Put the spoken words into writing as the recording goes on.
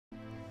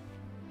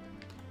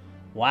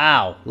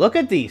Wow, look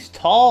at these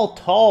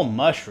tall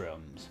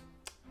mushrooms.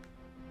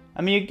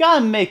 I mean, you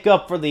gotta make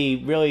up for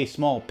the really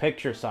small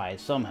picture size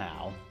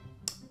somehow.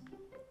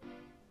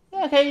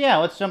 Okay, yeah,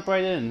 let's jump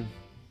right in.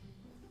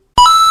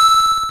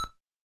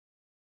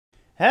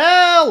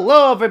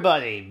 Hello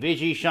everybody,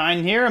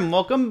 VGShine here, and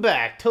welcome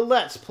back to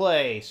Let's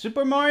Play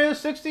Super Mario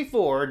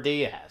 64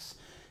 DS.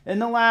 In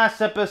the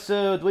last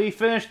episode, we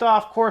finished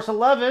off course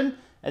 11,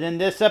 and in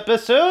this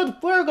episode,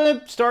 we're going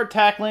to start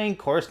tackling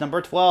course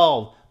number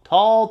 12,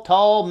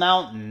 Tall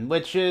Mountain,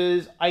 which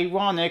is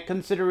ironic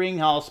considering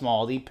how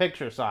small the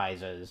picture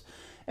size is.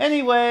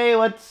 Anyway,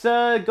 let's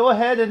go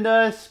ahead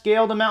and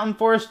scale the mountain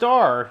for a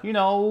star. You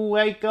know,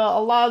 like a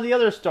lot of the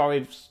other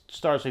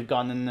stars we've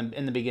gotten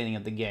in the beginning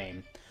of the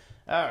game.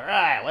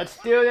 Alright, let's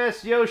do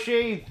this,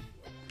 Yoshi!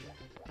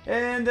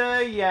 And,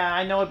 yeah,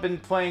 I know I've been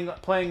playing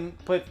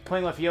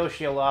with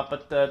Yoshi a lot,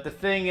 but the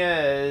thing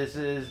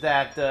is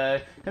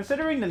that,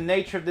 considering the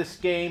nature of this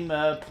game,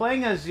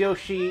 playing as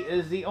Yoshi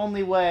is the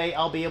only way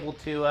I'll be able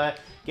to,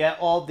 get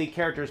all the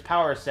characters'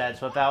 power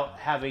sets without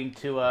having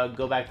to,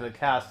 go back to the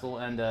castle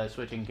and,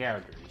 switching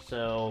characters.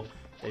 So,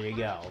 there you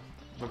go.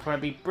 We're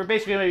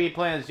basically going to be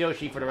playing as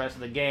Yoshi for the rest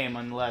of the game,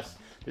 unless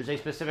there's a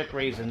specific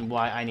reason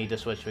why I need to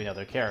switch to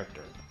another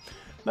character.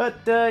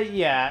 But,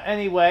 yeah,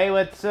 anyway,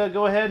 let's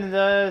go ahead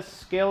and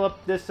scale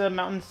up this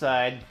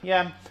mountainside.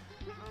 Yeah,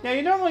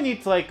 you normally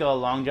need, like, a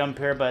long jump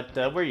here, but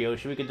we're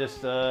Yoshi. We could just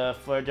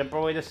flare jump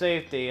our way to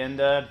safety, and,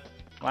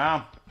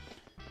 wow.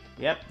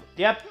 Yep,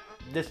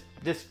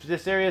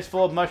 this area is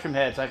full of mushroom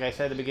heads, like I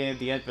said at the beginning of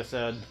the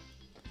episode.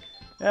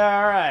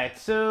 Alright,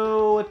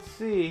 so, let's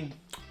see.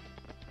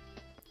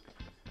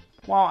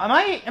 Well, am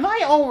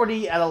I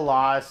already at a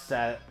loss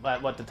at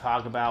what to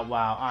talk about?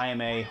 Wow, I am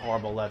a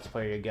horrible Let's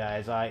Player, you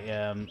guys. I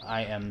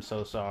am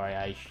so sorry.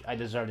 I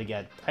deserve to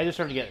get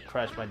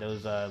crushed by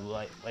those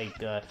like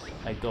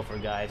gopher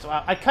guys. So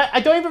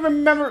I don't even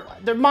remember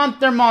they're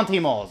Monty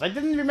Moles. I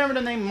didn't remember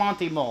the name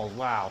Monty Moles.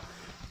 Wow.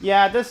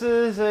 Yeah, this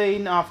is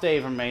an off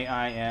day for me.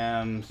 I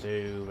am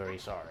so very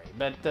sorry.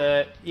 But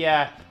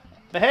yeah.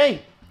 But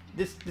hey.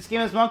 This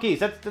game has monkeys.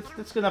 That's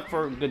good enough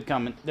for good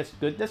comment. That's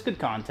good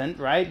content,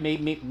 right? Me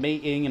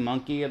eating a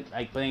monkey,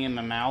 like putting it in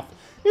my mouth.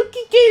 You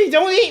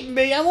don't eat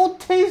me. I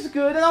won't taste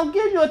good, and I'll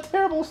give you a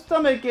terrible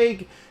stomach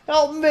ache.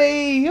 Help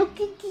me,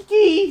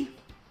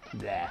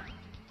 Blah.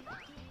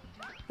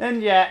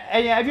 And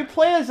yeah. If you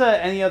play as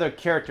any other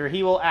character,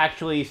 he will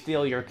actually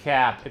steal your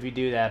cap if you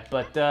do that.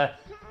 But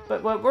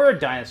we're a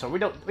dinosaur. We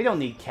don't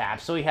need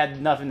caps, so he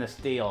had nothing to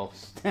steal.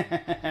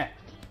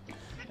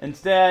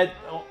 Instead.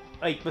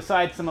 Like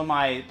besides some of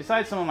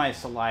my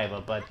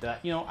saliva, but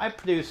you know, I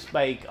produce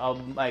like a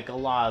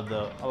lot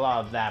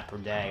of that per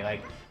day,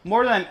 like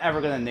more than I'm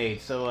ever gonna need.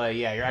 So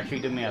yeah, you're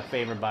actually doing me a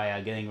favor by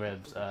getting rid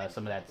of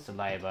some of that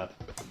saliva.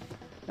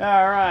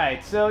 All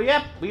right, so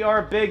yep, we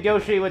are a big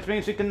Yoshi, which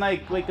means we can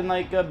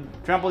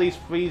trample these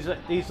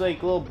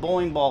like little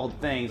bowling ball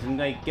things and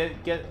like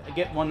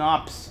get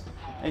one-ups.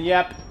 And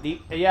yep,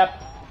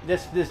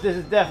 this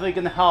is definitely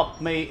gonna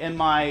help me in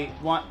my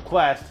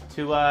quest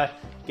to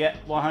get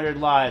 100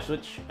 lives,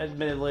 which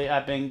admittedly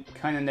I've been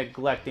kind of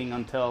neglecting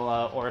until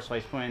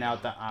Orsway's pointing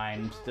out that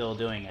I'm still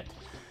doing it.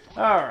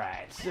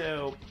 Alright,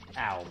 so...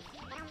 Ow.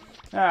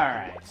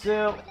 Alright,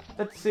 so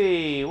let's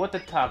see what to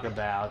talk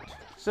about.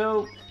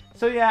 So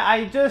yeah,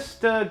 I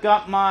just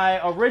got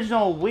my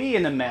original Wii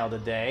in the mail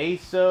today,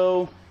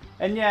 so...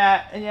 And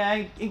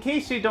yeah, in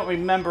case you don't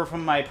remember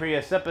from my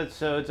previous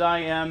episodes, I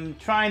am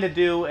trying to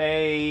do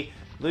a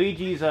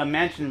Luigi's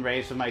Mansion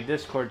race with my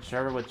Discord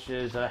server, which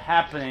is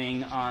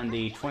happening on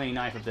the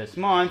 29th of this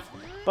month,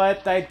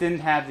 but I didn't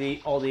have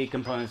all the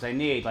components I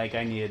need. Like,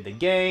 I needed the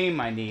game,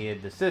 I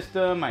needed the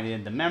system, I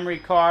needed the memory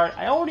card.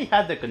 I already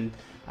have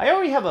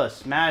a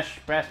Smash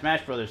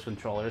Brothers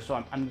controller,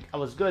 so I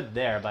was good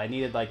there, but I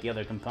needed like the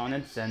other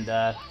components, and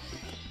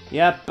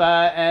yep,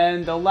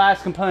 and the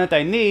last component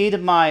I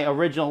need, my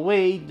original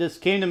Wii,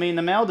 just came to me in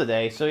the mail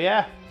today, so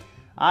yeah.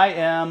 I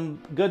am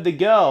good to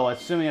go,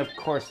 assuming, of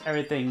course,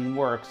 everything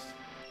works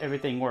as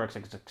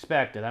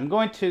expected. I'm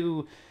going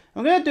to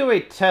do a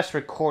test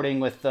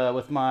recording with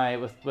my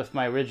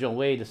original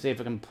Wii to see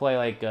if I can play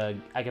like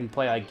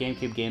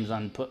GameCube games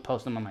and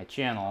post them on my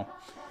channel.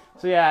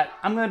 So yeah,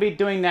 I'm gonna be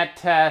doing that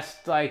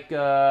test like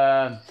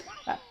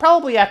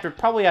probably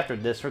after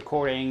this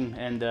recording,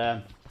 and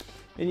by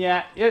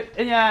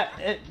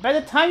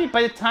the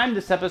time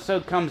this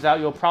episode comes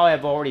out, you'll probably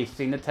have already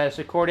seen the test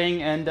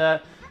recording,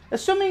 and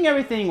assuming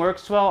everything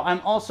works well,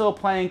 I'm also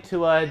planning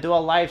to do a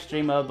live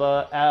stream of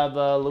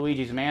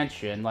Luigi's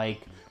Mansion,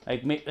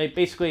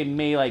 basically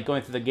me like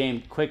going through the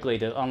game quickly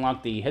to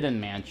unlock the hidden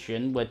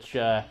mansion, which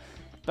again,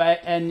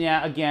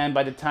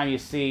 by the time you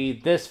see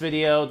this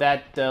video,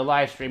 that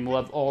live stream will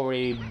have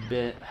already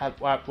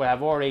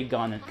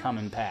come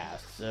and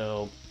passed.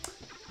 So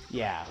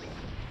yeah.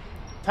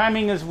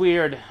 Timing is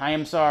weird. I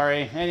am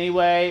sorry.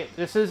 Anyway,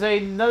 this is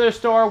another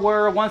store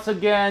where, once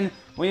again,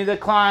 we need to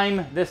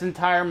climb this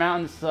entire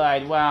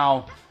mountainside.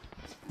 Wow.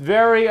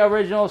 Very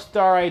original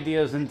star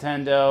ideas,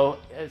 Nintendo.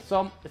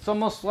 It's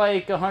almost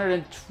like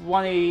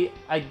 120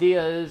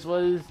 ideas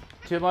was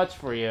too much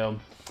for you.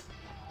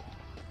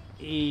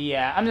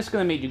 Yeah, I'm just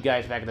gonna meet you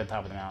guys back at the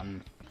top of the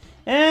mountain.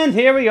 And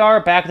here we are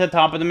back at the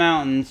top of the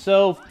mountain.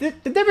 So the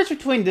difference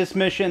between this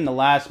mission and the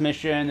last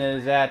mission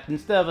is that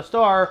instead of a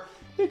star,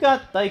 you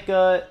got like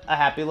a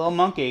happy little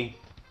monkey.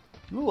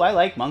 Ooh, I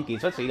like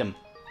monkeys. Let's eat them.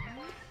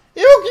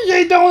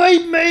 You don't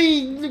eat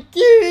me!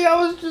 I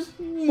was just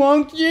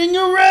monkeying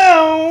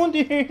around.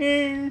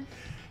 Can't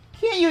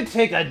you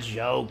take a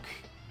joke?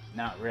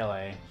 Not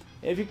really.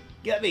 If you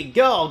let me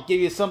go, I'll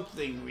give you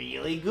something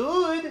really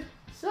good.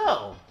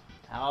 So,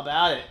 how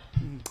about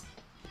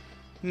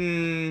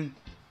it?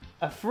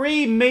 A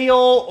free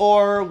meal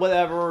or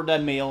whatever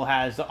that meal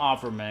has to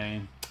offer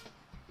me.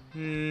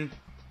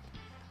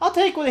 I'll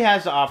take what he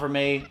has to offer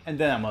me, and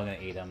then I'm gonna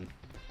eat him.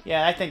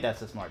 Yeah, I think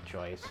that's a smart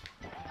choice.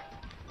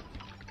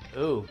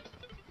 Ooh.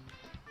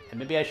 And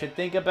maybe I should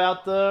think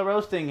about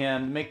roasting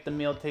him to make the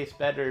meal taste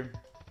better.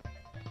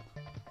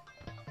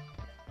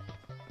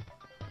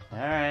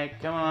 Alright,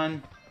 come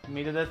on.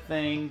 Me to the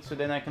thing, so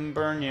then I can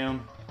burn you.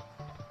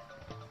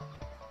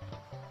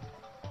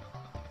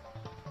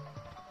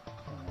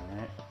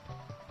 Alright.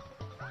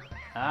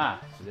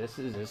 Ah, so this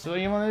is what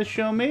you wanted to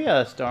show me?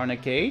 A star in a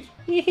cage?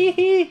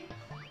 Hee.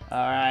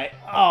 Alright.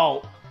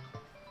 Oh!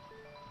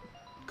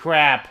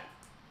 Crap.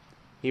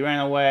 He ran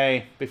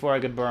away before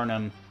I could burn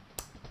him.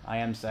 I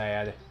am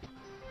sad.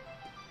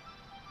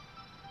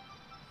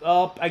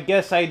 Well, I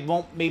guess I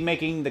won't be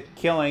making the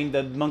killing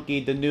the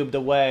monkey the noob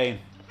the way.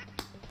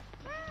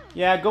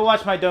 Yeah, go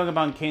watch my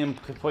Dokkan Kingdom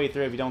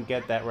playthrough if you don't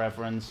get that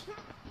reference.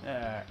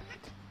 Alright.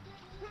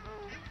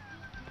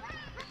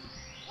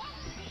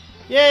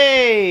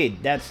 Yay!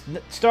 That's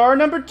star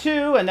number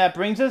 2, and that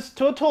brings us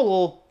to a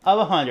total of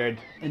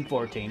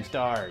 114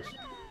 stars.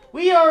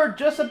 We are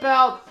just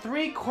about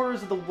 3/4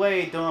 of the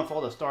way done with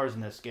all the stars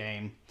in this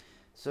game.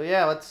 So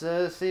yeah, let's see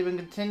if we can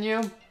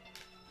continue.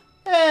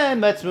 And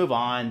let's move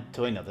on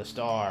to another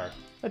star.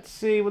 Let's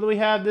see, what do we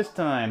have this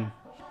time?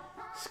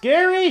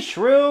 Scary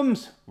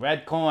Shrooms,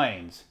 red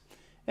coins.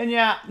 And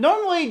yeah,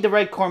 normally the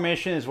red coin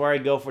mission is where I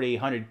go for the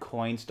 100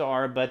 coin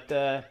star, but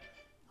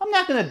I'm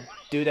not gonna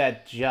do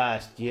that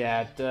just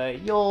yet.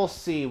 You'll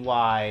see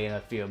why in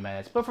a few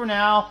minutes. But for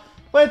now,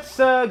 let's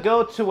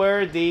go to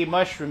where the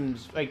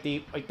mushrooms, like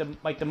the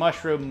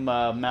mushroom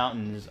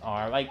mountains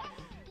are, like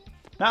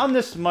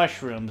mountainous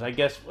mushrooms. I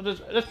guess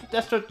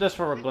that's what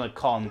we're gonna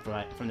call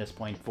them from this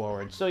point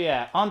forward. So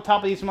yeah, on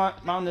top of these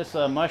mountainous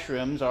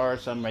mushrooms are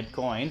some red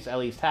coins, at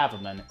least half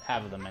of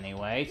them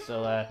anyway.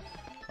 So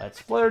let's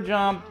flutter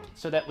jump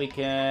so that we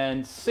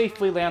can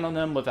safely land on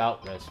them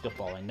without risk of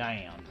falling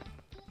down.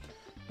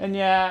 And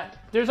yeah,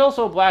 there's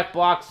also black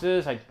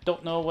boxes. I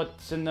don't know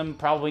what's in them.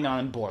 Probably not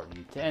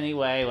important.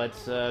 Anyway,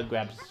 let's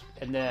grab.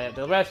 And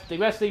the rest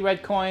of the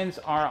red coins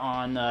are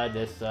on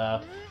this.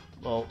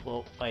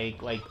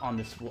 Like on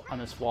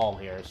this wall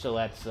here. So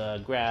let's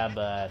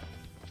grab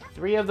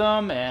 3 of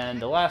them,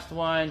 and the last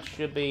one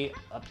should be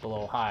up a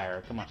little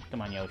higher.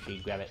 Come on, Yoshi,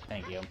 grab it.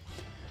 Thank you.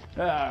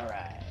 All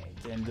right,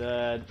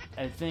 and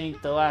I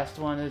think the last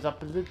one is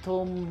up a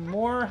little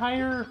more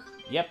higher.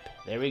 Yep,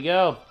 there we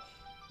go.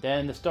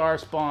 Then the star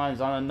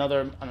spawns on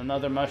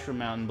another mushroom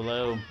mountain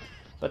below.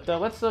 But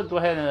let's go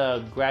ahead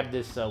and grab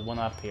this one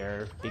up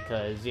here,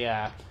 because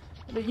yeah,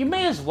 you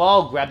may as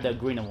well grab the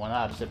green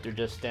one-ups if they're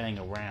just standing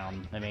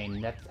around. I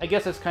mean, I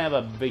guess that's kind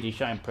of a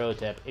VGShine pro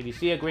tip. If you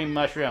see a green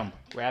mushroom,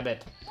 grab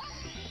it.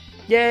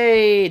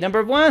 Yay!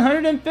 Number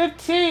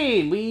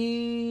 115!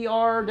 We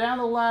are down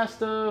to the last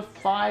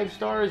 5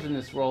 stars in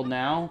this world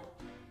now.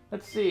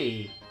 Let's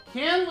see.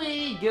 Can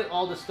we get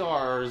all the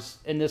stars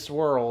in this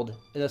world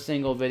in a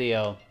single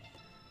video?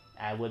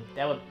 That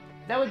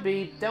would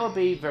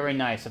be very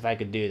nice if I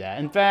could do that.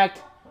 In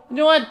fact, you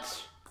know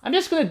what? I'm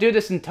just gonna do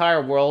this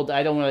entire world.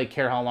 I don't really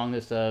care how long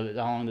this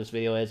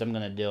video is. I'm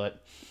gonna do it.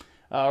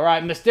 All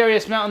right,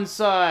 mysterious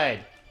mountainside,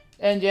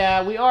 and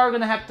yeah, we are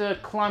gonna have to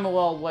climb a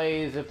little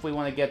ways if we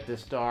want to get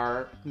this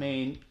star. I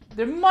mean,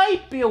 there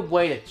might be a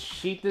way to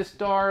cheat this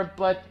star,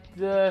 but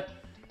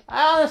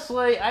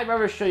honestly, I'd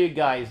rather show you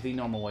guys the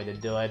normal way to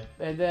do it,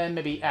 and then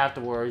maybe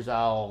afterwards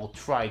I'll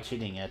try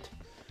cheating it.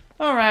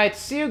 All right,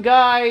 see you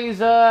guys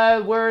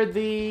where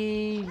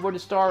the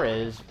star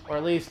is, or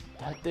at least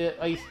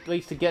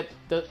to get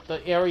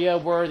the area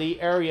where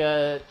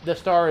the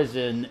star is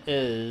in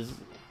is.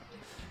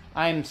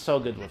 I'm so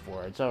good with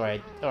words. All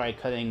right,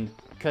 cutting,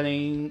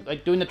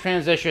 like doing the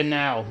transition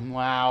now.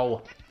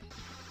 Wow.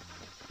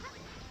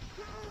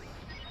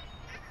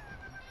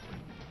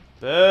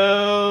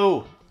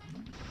 Boo!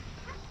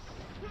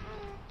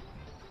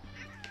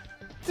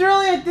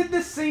 Really, I did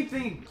the same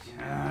thing.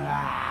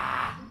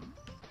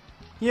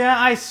 Yeah,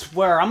 I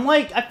swear,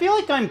 I feel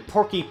like I'm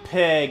Porky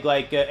Pig,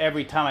 like,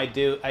 every time I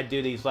do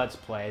these Let's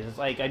Plays. It's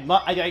like, I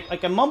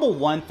mumble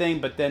one thing,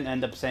 but then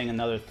end up saying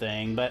another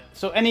thing. But,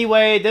 so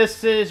anyway,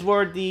 this is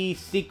where the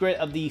secret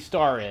of the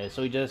star is.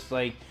 So we just,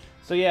 like,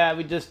 So yeah,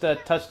 we just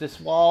touch this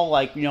wall,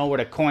 like, you know, where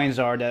the coins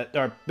are that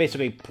are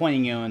basically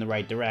pointing you in the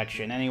right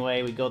direction.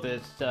 Anyway, we go to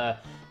this,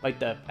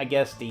 like I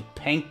guess the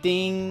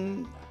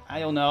painting, I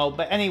don't know.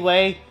 But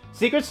anyway,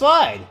 secret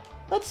slide.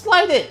 Let's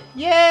slide it.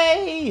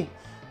 Yay!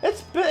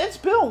 It's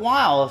been a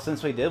while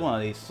since we did one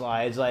of these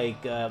slides.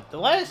 Like, the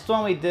last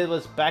one we did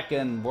was back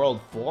in World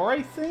 4,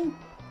 I think?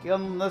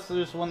 Unless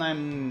there's one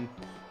I'm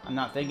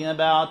not thinking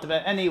about.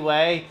 But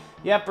anyway,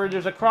 yep,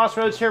 there's a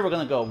crossroads here. We're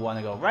gonna want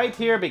to go right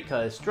here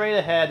because straight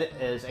ahead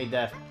is a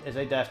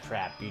death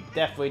trap. You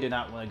definitely do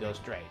not want to go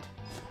straight.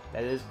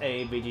 That is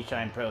a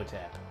VGShine pro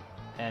tip.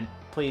 And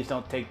please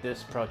don't take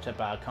this pro tip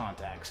out of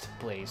context.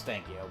 Please,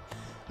 thank you.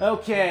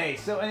 Okay,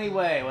 so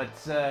anyway,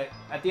 let's at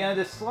the end of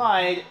this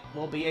slide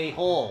will be a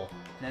hole.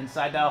 And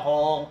inside that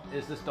hole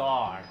is the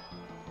star.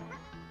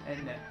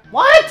 And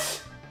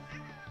what?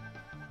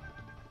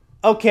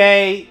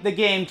 Okay, the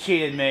game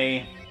cheated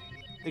me.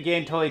 The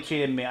game totally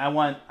cheated me. I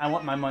want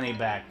my money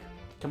back.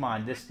 Come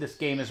on, this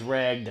game is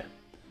rigged.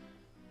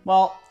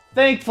 Well,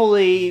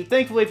 thankfully,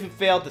 if you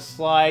failed the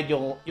slide,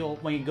 you'll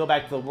when you go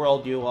back to the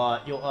world,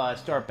 you'll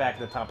start back at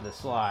the top of the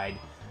slide.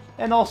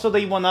 And also the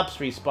 1-ups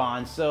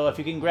respawn. So if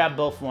you can grab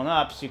both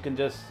 1-ups, you can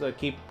just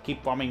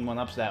keep farming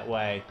 1-ups that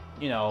way.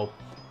 You know,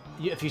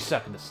 if you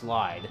suck at the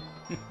slide.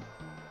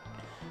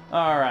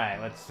 All right,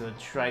 let's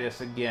try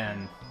this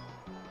again.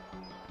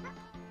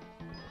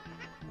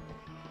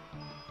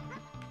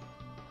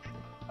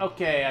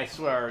 Okay, I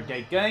swear,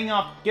 okay, getting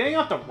off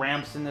the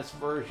ramps in this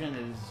version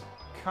is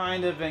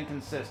kind of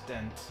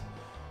inconsistent.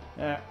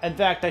 In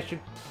fact, I should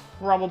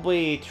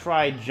probably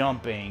try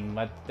jumping,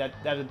 but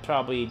that would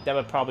probably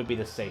be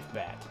the safe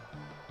bet.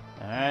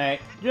 All right,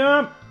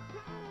 jump.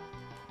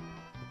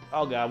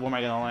 Oh god, where am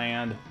I gonna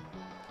land?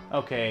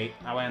 Okay,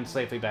 I land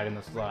safely back in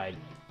the slide.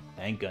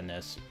 Thank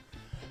goodness.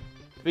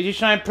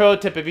 VGShine pro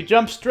tip: if you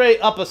jump straight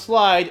up a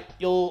slide,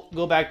 you'll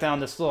go back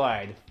down the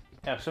slide.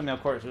 Assuming,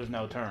 of course, there's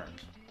no turns.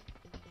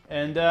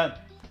 And,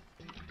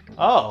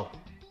 oh.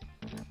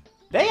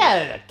 They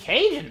added a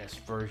cage in this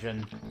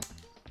version.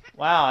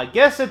 Wow, I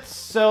guess it's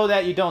so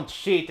that you don't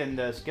cheat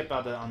and skip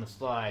out on the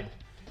slide.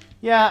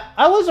 Yeah,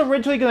 I was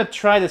originally going to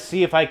try to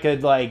see if I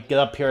could, like, get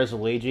up here as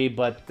Luigi,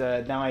 but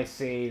now I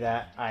see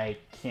that I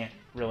can't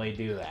really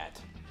do that.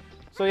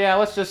 So yeah,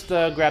 let's just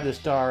grab the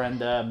star and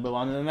move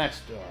on to the next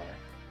star.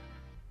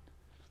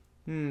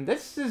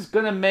 This is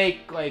gonna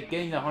make, like,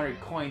 getting the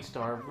 100 coin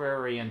star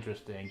very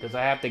interesting, because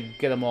I have to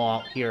get them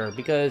all out here,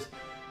 because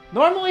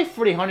normally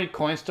for the 100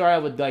 coin star, I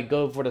would, like,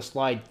 go for the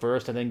slide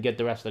first and then get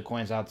the rest of the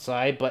coins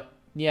outside, but,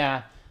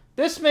 yeah,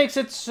 this makes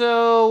it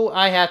so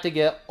I have to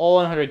get all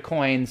 100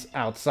 coins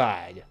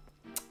outside.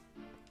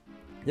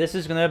 This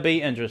is gonna be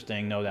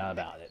interesting, no doubt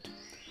about it.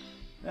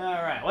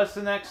 Alright, what's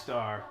the next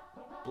star?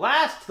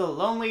 Blast the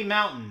Lonely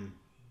Mountain.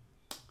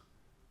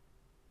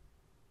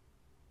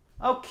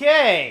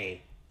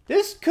 Okay!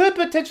 This could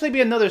potentially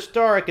be another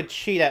star I could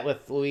cheat at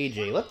with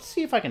Luigi. Let's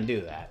see if I can do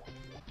that.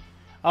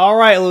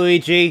 Alright,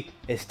 Luigi.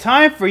 It's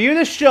time for you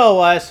to show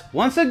us,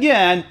 once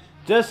again,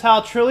 just how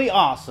truly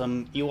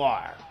awesome you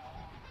are.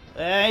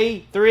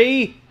 Hey,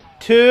 3,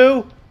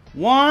 2,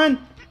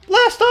 1,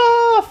 blast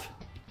off!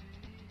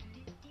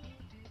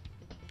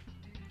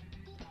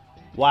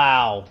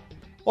 Wow.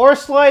 Or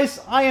Slice,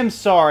 I am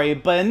sorry,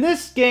 but in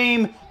this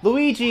game,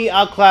 Luigi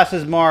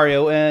outclasses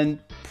Mario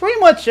in pretty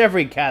much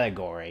every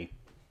category.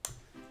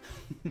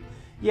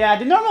 Yeah,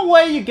 the normal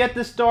way you get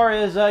this star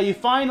is you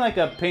find like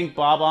a pink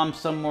bob-omb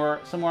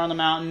somewhere on the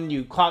mountain.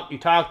 You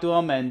talk to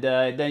him, and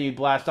then you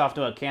blast off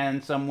to a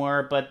cannon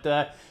somewhere.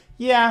 But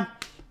yeah,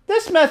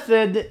 this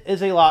method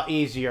is a lot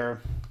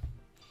easier.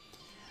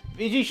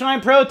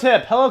 VGShine pro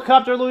tip: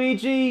 Helicopter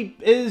Luigi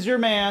is your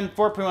man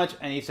for pretty much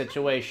any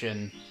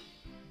situation.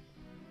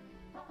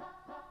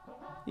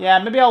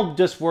 Yeah, maybe I'll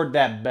just word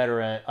that better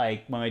at,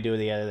 like, when I do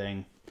the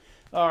editing.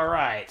 All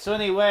right. So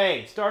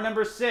anyway, star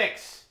number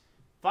 6,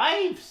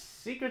 5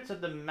 Secrets of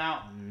the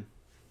Mountain.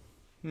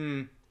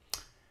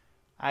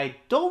 I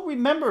don't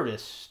remember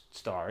this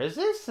star. Is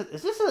this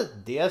a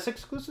DS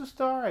exclusive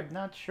star? I'm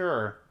not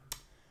sure.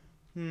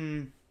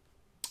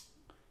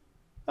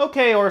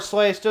 Okay, or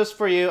Slice, just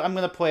for you, I'm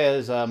gonna play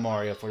as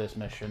Mario for this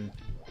mission.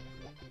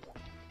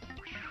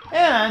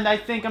 And I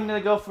think I'm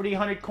gonna go for the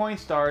 100 coin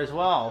star as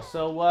well.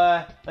 So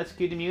let's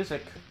cue the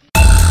music.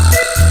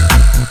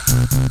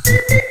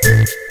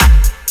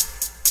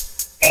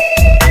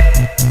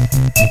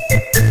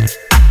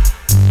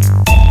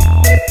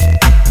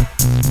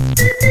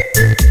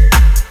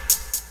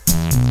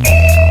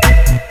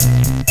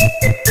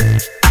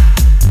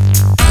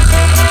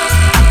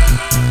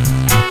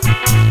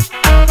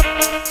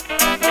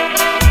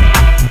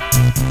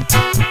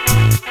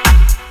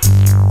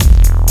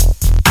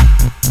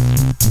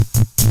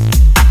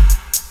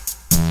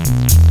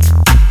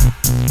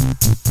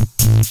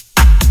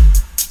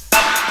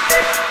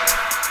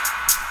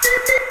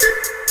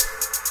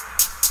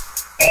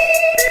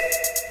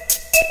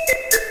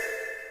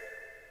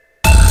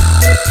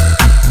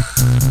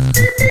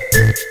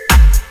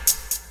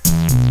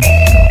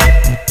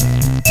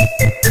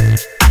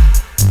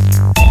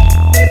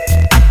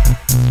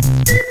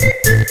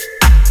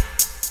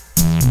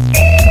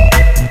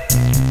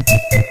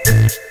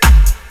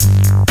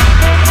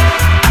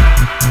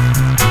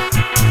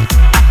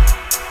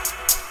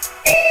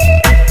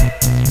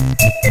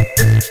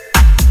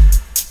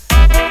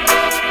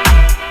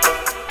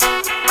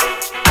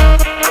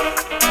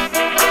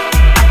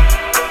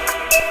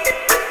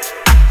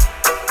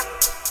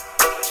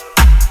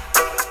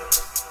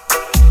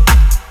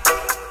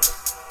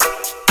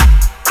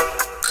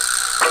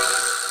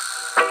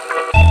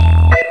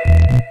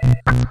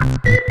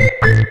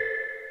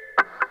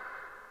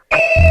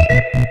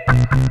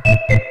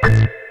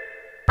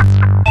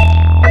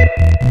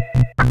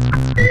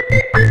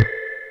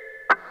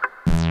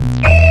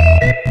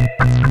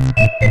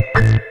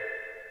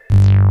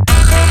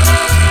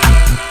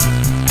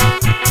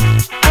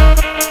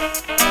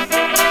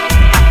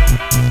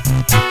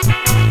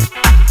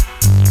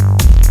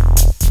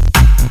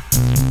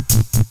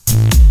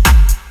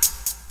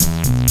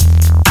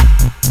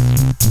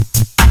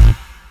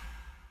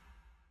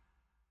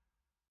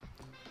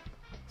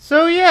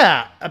 So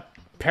yeah,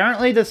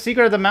 apparently the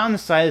secret of the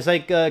mountainside is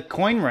like a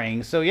coin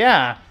ring. So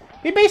yeah,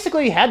 we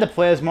basically had to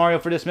play as Mario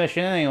for this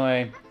mission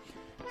anyway.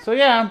 So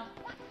yeah,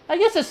 I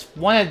guess that's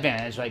one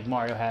advantage like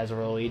Mario has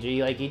over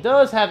Luigi. Like he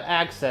does have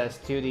access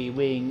to the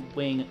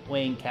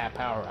wing cap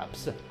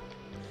power-ups.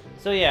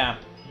 So yeah.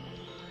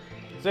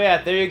 So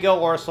yeah, there you go,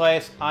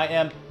 Orslice. I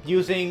am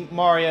using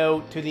Mario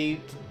to his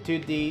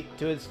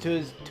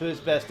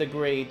best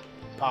degree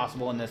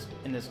possible in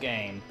this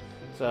game.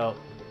 So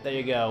there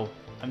you go.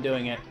 I'm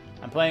doing it.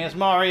 I'm playing as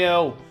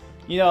Mario.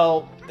 You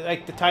know,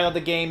 like the title of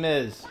the game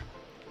is.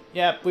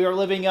 Yep, we are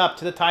living up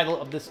to the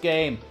title of this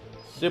game.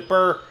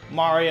 Super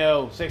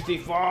Mario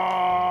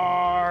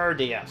 64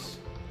 DS.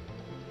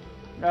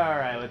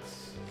 Alright,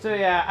 so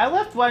yeah, I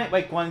left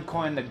like one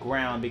coin on the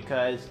ground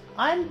because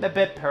I'm a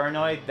bit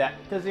paranoid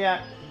because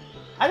yeah,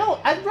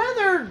 I'd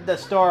rather the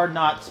star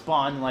not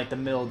spawn in like the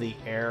middle of the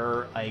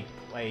air,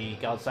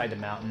 like outside the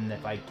mountain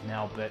if I can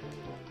help it.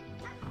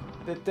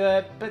 But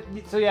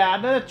so yeah,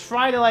 I'm gonna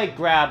try to like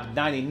grab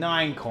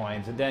 99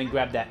 coins and then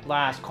grab that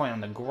last coin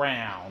on the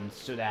ground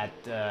so that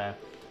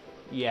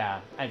yeah,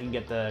 I can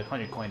get the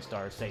 100 coin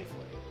star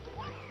safely.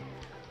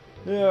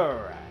 All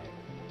right.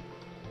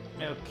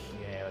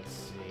 Okay, let's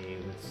see.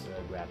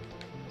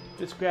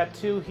 Let's grab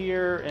 2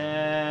 here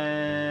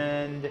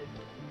and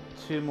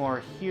 2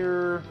 more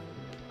here.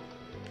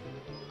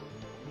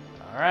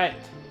 All right,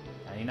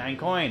 99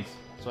 coins.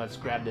 So let's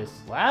grab this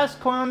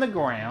last coin on the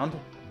ground.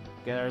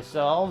 Get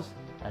ourselves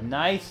a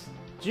nice,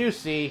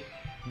 juicy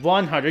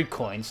 100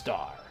 coin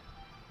star.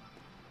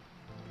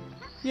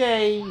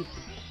 Yay!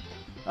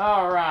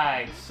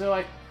 Alright, so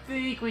I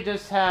think we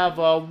just have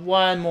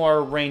one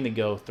more ring to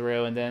go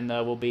through, and then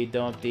we'll be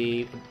done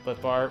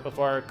with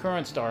our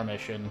current star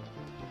mission.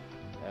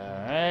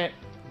 Alright.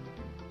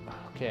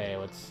 Okay,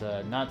 let's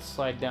not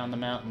slide down the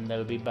mountain, that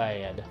would be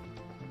bad.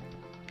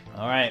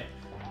 Alright.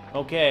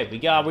 Okay, we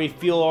gotta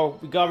refuel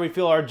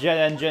our jet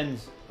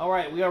engines.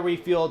 Alright, we are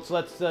refueled, so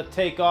let's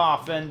take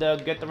off and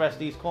get the rest of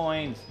these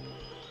coins.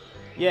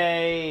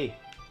 Yay!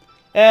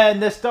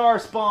 And the star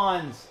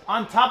spawns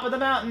on top of the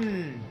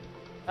mountain!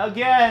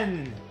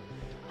 Again!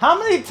 How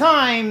many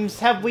times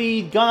have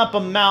we gone up a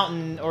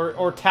mountain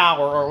or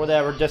tower or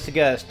whatever just to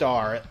get a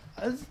star?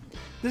 Does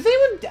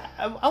anyone...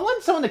 I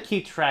want someone to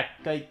keep track,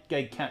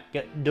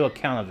 do a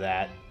count of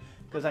that.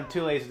 Because I'm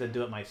too lazy to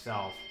do it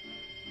myself.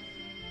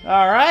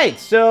 Alright,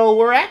 so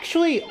we're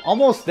actually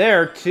almost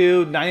there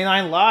to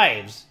 99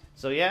 lives.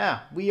 So yeah,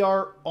 we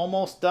are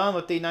almost done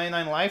with the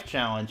 99 life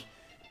challenge.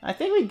 I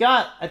think we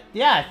got,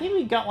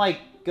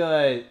 like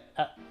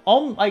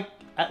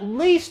at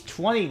least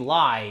 20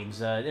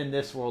 lives in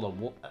this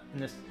world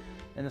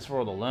in this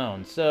world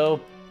alone.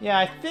 So yeah,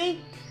 I think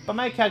by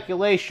my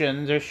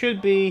calculations there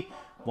should be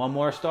one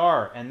more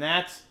star, and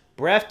that's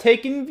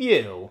breathtaking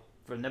view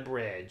from the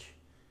bridge.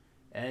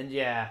 And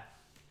yeah.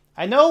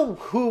 I know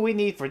who we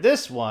need for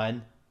this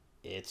one.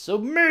 It's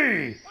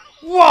me,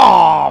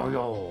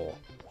 Wario.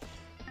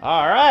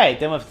 All right,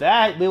 then with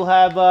that, we'll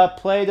have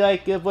played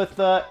like with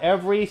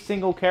every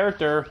single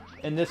character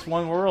in this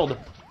one world.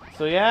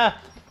 So yeah,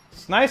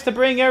 it's nice to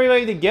bring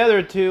everybody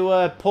together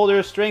to pull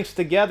their strengths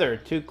together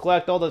to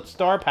collect all the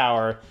star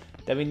power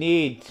that we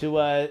need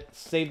to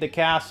save the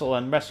castle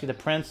and rescue the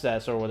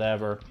princess or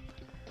whatever.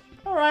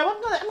 Alright,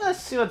 I'm gonna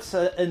see what's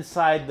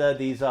inside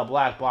these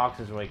black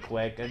boxes really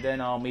quick, and then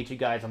I'll meet you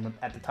guys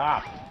at the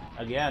top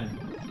again.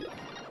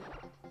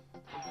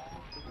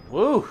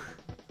 Woo!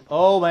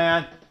 Oh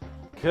man,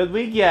 could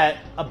we get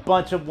a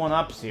bunch of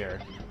 1-ups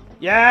here?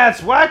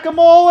 Yes,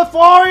 whack-a-mole with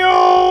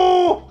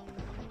Wario!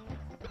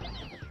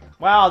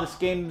 Wow, this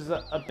game's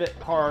a bit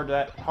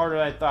harder than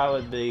I thought it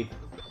would be.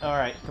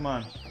 Alright, come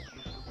on.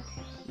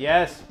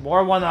 Yes,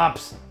 more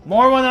 1-ups!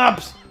 More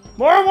 1-ups!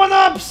 More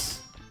 1-ups!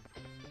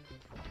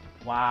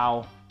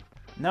 Wow.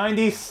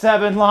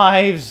 97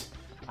 lives!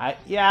 I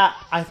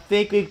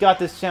think we've got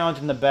this challenge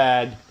in the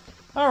bag.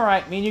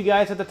 Alright, meet you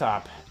guys at the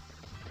top.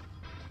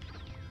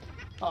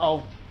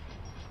 Uh-oh.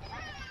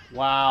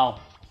 Wow.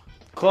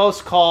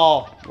 Close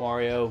call,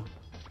 Wario.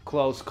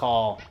 Close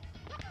call.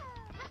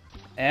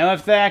 And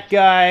with that,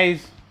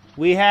 guys,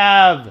 we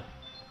have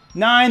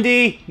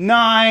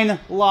 99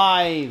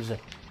 lives.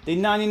 The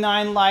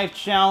 99 life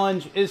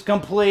challenge is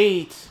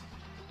complete.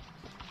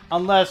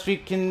 Unless we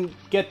can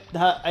get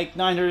like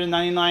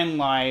 999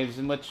 lives,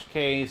 in which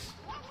case,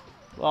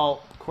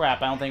 well,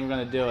 crap, I don't think we're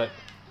gonna do it.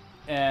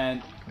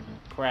 And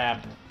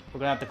crap, we're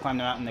gonna have to climb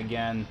the mountain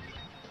again.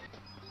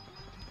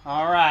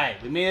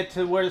 Alright, we made it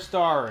to where the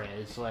star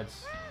is.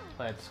 Let's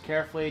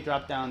carefully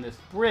drop down this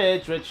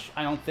bridge, which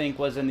I don't think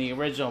was in the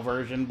original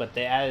version, but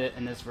they added it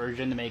in this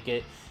version to make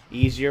it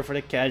easier for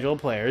the casual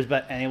players.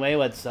 But anyway,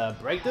 let's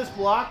break this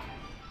block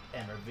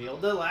and reveal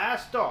the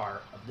last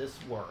star of this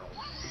world.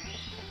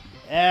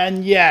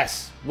 And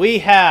yes, we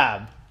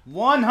have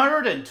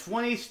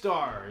 120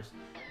 stars.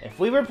 If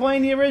we were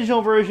playing the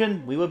original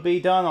version, we would be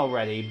done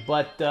already.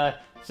 But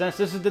since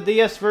this is the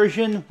DS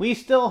version, we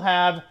still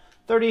have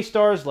 30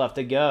 stars left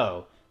to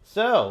go.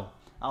 So,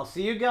 I'll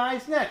see you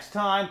guys next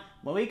time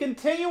when we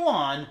continue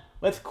on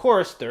with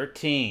Course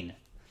 13.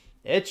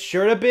 It's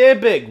sure to be a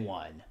big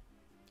one.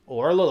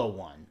 Or a little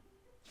one.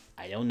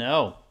 I don't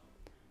know.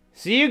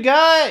 See you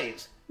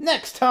guys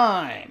next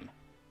time.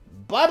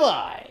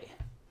 Bye-bye.